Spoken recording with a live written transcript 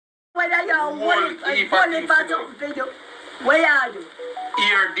whether you're one for something for you. Where are you?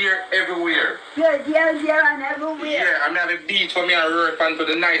 Here, there, everywhere. Here, there, and everywhere. Yeah, I have a beach for me to work onto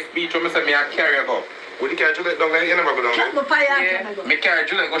the nice beach where I say me I carry go. Would you carry Juliet down there? You never go down there? Yeah, me carry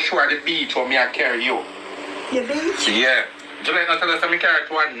Juliet go show her the beach where me I carry you. The beach? Yeah. Juliet not tell us that me carry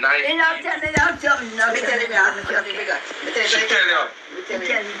to one nice beach. She tell you.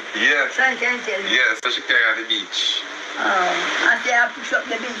 Yes. So can tell you. Yes, so she carry on the beach. I say I push up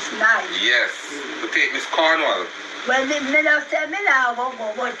the beach nice. Yes. To take Miss Cornwall. Well, me not say me now go,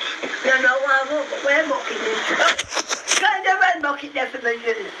 but you know what go, where bucket is? Kind of red bucket there for me.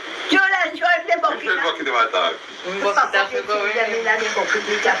 Julian, show him the bucket. Which bucket do I talk? Bucket there for go. The bucket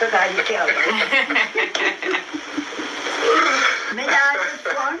is just a guy you care. Me now this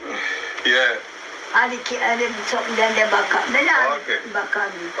one. Yeah. And something then the back up. Me now back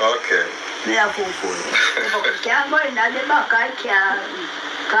on me. Okay. Me now full. The bucket can't go in the back. I can't.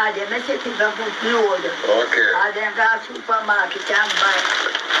 Because they may take it up with load. Okay. And then go to supermarket and buy.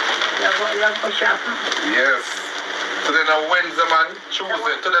 You go shopping. Yes. Today na Wednesday, man.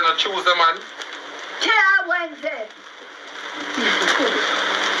 Tuesday. Today na Tuesday, man. Today Wednesday.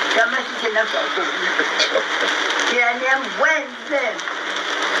 You must say no problem. Yeah, then Wednesday.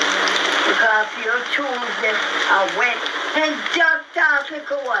 Because you're Tuesday, I went and just talk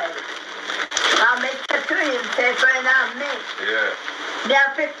a while. I make the dream, say, friend, I make. Yeah. They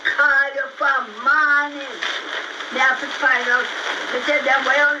have to call you for morning. They have to find out. They said,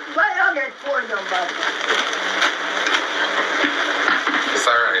 why you get phone number? It's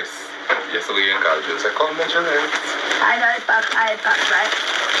alright. Yes, so we can call you. Say, come mention it. I know it's back, right?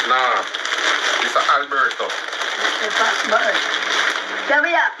 Nah. It's Alberto. It's back, but. So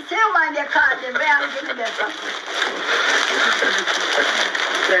we have, see when they call them, we have to give them something.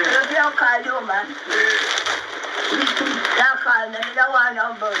 If you don't call you, man. Yeah. Don't call them, you don't want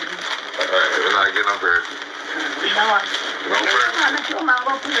no burden. Alright, we're not getting no burden. You don't want. No burden. I'm not sure I'm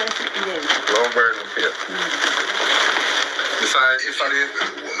going to put it in. No burden for you. This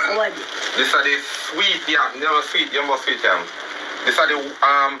is the sweet yam. You know sweet yam or sweet yam? This is the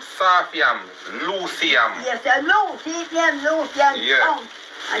soft yam, loose yam. Yes, a loose yam, Yeah.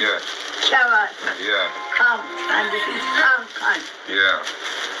 And Yeah. carrot. Yeah. Come, and this is pumpkin. Yeah.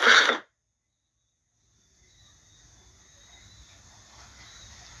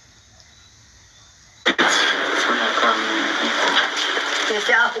 This is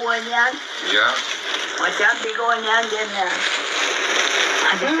a onion. Yeah. What's that big onion then?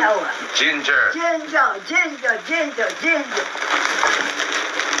 And this is our Ginger. Ginger.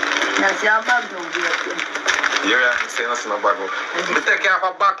 That's your bag no good. Yeah, say nothing about it. We take care of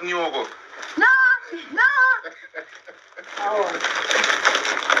a back new go. No. Oh.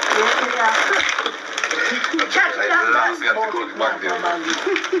 Yeah. Check it out. Last year to go back there.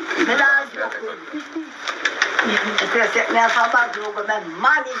 The last year. Because it never back no go man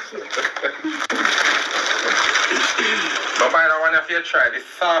money shit. But by the one if you try, it's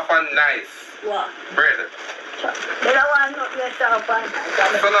soft and nice. What? Bread. They don't want no yourself and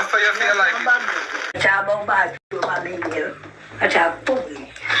so now so you feel like it. It's about bad to my baby. It's a fool.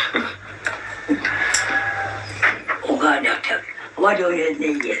 Oh God, doctor. What do you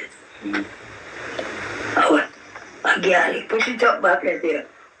need? Oh, again, push it up back right there.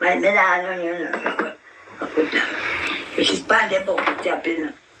 My melon, you know. I put that. This is bad about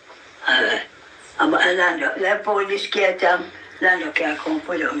tapping. I'm a lander. Let police get Lando can't come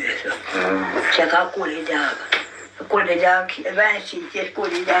for them. Check out cool it down. Cool it down, eventually just cool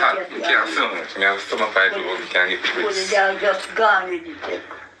it down. You can't film it. You have to stomach fight over, you can't get cool it down, just gone with it.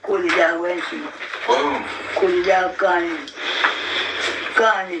 Cool it down, when she. Boom. Cool it down, gone with it.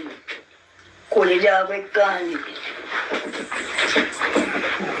 Gone with it. Cool it down, but gone with it.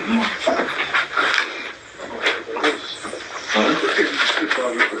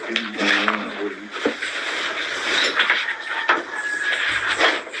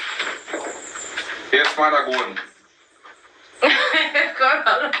 Yes, mother going. Come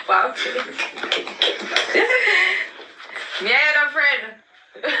on, Poppy. Me and a friend.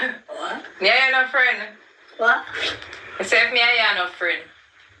 What? Me and a friend. What? I said me and a friend.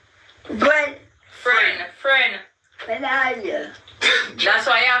 Gwen. Friend. When are you? That's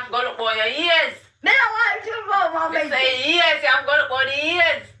why you have to go look for your ears. Me don't want you for my You baby. say yes, you have to go look for the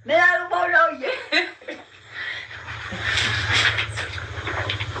ears. Me don't want you.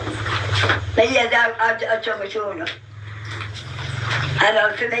 Me yes, I'll tell you soon. I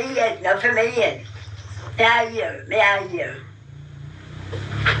don't feel me yes, not for me yes. Me are here.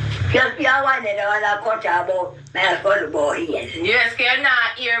 Just you want to know what I cut about my phone boy yes. Yes, can you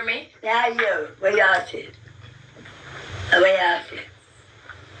not hear me? Me are here. Where you are? Where you are?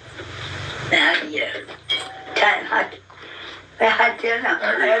 Yeah. Time hot. I had to, you know.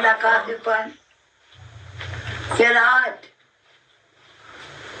 I had a coffee pan. Still hot.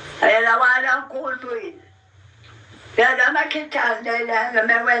 I had a water cool breeze. The other my kitchen, they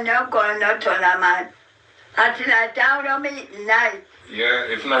remember when you're going to tournament. Until I down on me night. Yeah,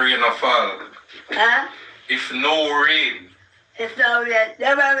 if no rain no fall. Huh? If no rain. If no rain.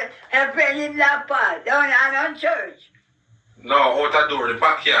 They were in that part. They were not on church. No, out the door, the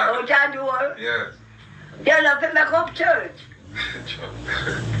backyard. Out the door. Yeah. They're not to make up church.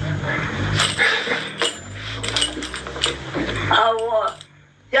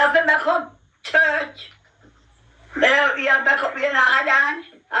 You have to make up church. You have to make up your Adan.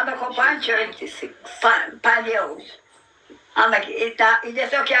 I make up one church. 96. Pan the house. I make it. It's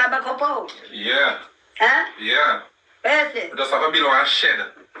just okay. I make up house. Yeah. Huh? Yeah. Where is it? Just have a bill on a shed.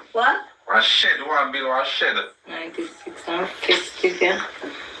 What? A shed, one bill on a shed. 96 and 50, yeah.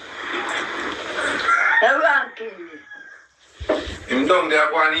 The ranking. Him down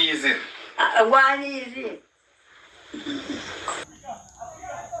there one easy. One easy.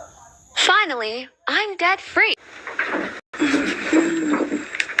 Finally, I'm debt free.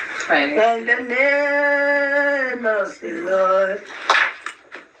 Right. In the name of the Lord,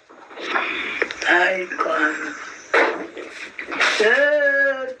 I come.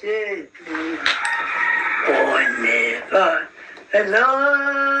 Certainly, for never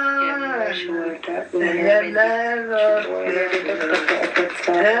alone.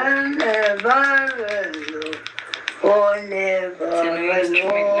 And never alone. Oh, never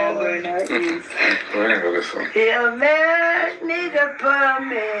alone. You made me the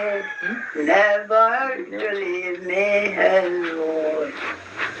promise, never to leave me alone.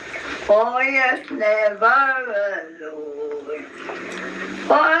 Oh, yes, never alone.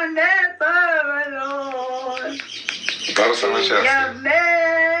 Oh, never alone. That's how much You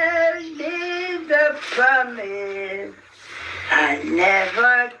made me the promise, and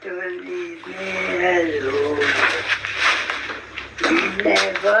never to leave me alone.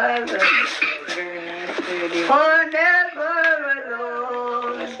 Never alone. Oh, never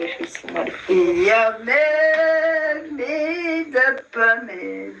alone. You made me the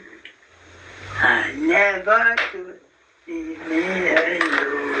promise, and never to leave me alone.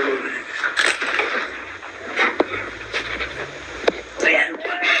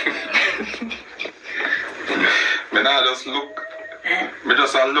 Me now just look. Me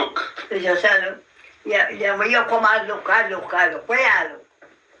just a look. You just a look. Yeah, when you come and look, I look. Where you look?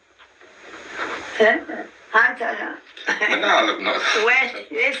 Answer now. Me now look now. Well,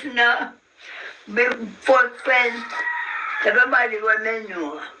 it's no. Before friends, everybody will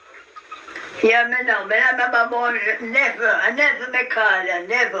know. Yeah, me know. Me I remember born, I never me call her,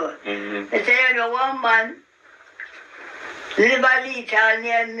 never. They say, you know, one man, live a little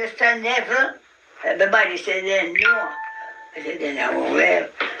named Mr. Neville. Everybody said, then no. I said, then I won't well.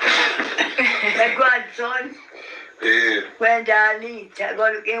 My grandson, when I leave, I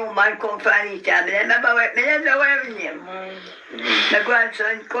go to a woman come from Anita. I remember what, I don't know what his name. My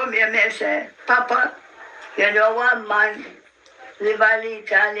grandson come here and say, Papa, you know one man live a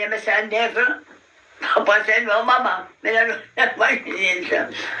little name Mr. Neville. Papa said, no, Mama, I don't know what his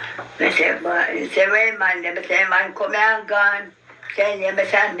name. I said, but he said, wait, man, I said, man, come here and gone. Say, name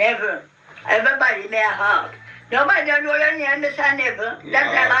Mr. Neville. Everybody may have. Nobody don't know your name, Mr. Neville. That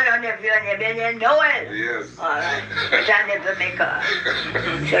time I don't know your name, your name Noel. Yes. All right. Mr. Neville make a.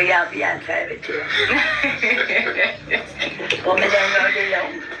 So you have the answer everything. But me don't know the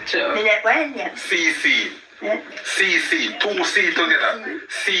long. Sure. Me don't know name. CC. CC. 2 C together.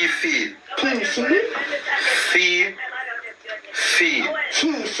 CC. TC. C. C.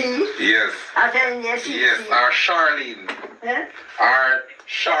 TC. Yes. I tell you, CC. Yes. Our Charlene. Our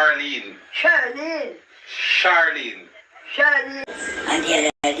Charlene. Shirley. Charlene. Shirley. And the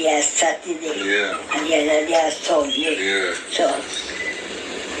other day Saturday. Yeah. And the other day Sunday. Yeah. So,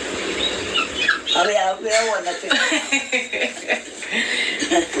 we are one of them.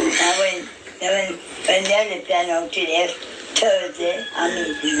 And when they plan out today, Thursday, and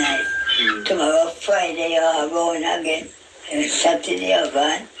meeting night. Tomorrow, Friday, you are going again. And Saturday, you are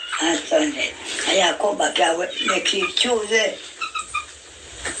gone. And Sunday. And you come back here next week, Tuesday.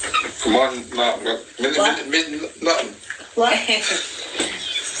 Come on, nothing. What?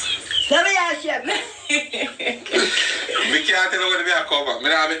 Let me ask you. We can't tell you when we are covered. Me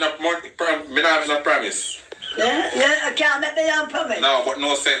not have no promise. Yeah, I can't make me on promise. No, but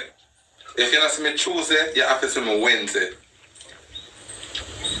no say. If you not see me Tuesday, you have to see me Wednesday.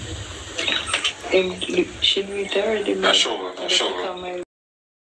 Should we third? I show.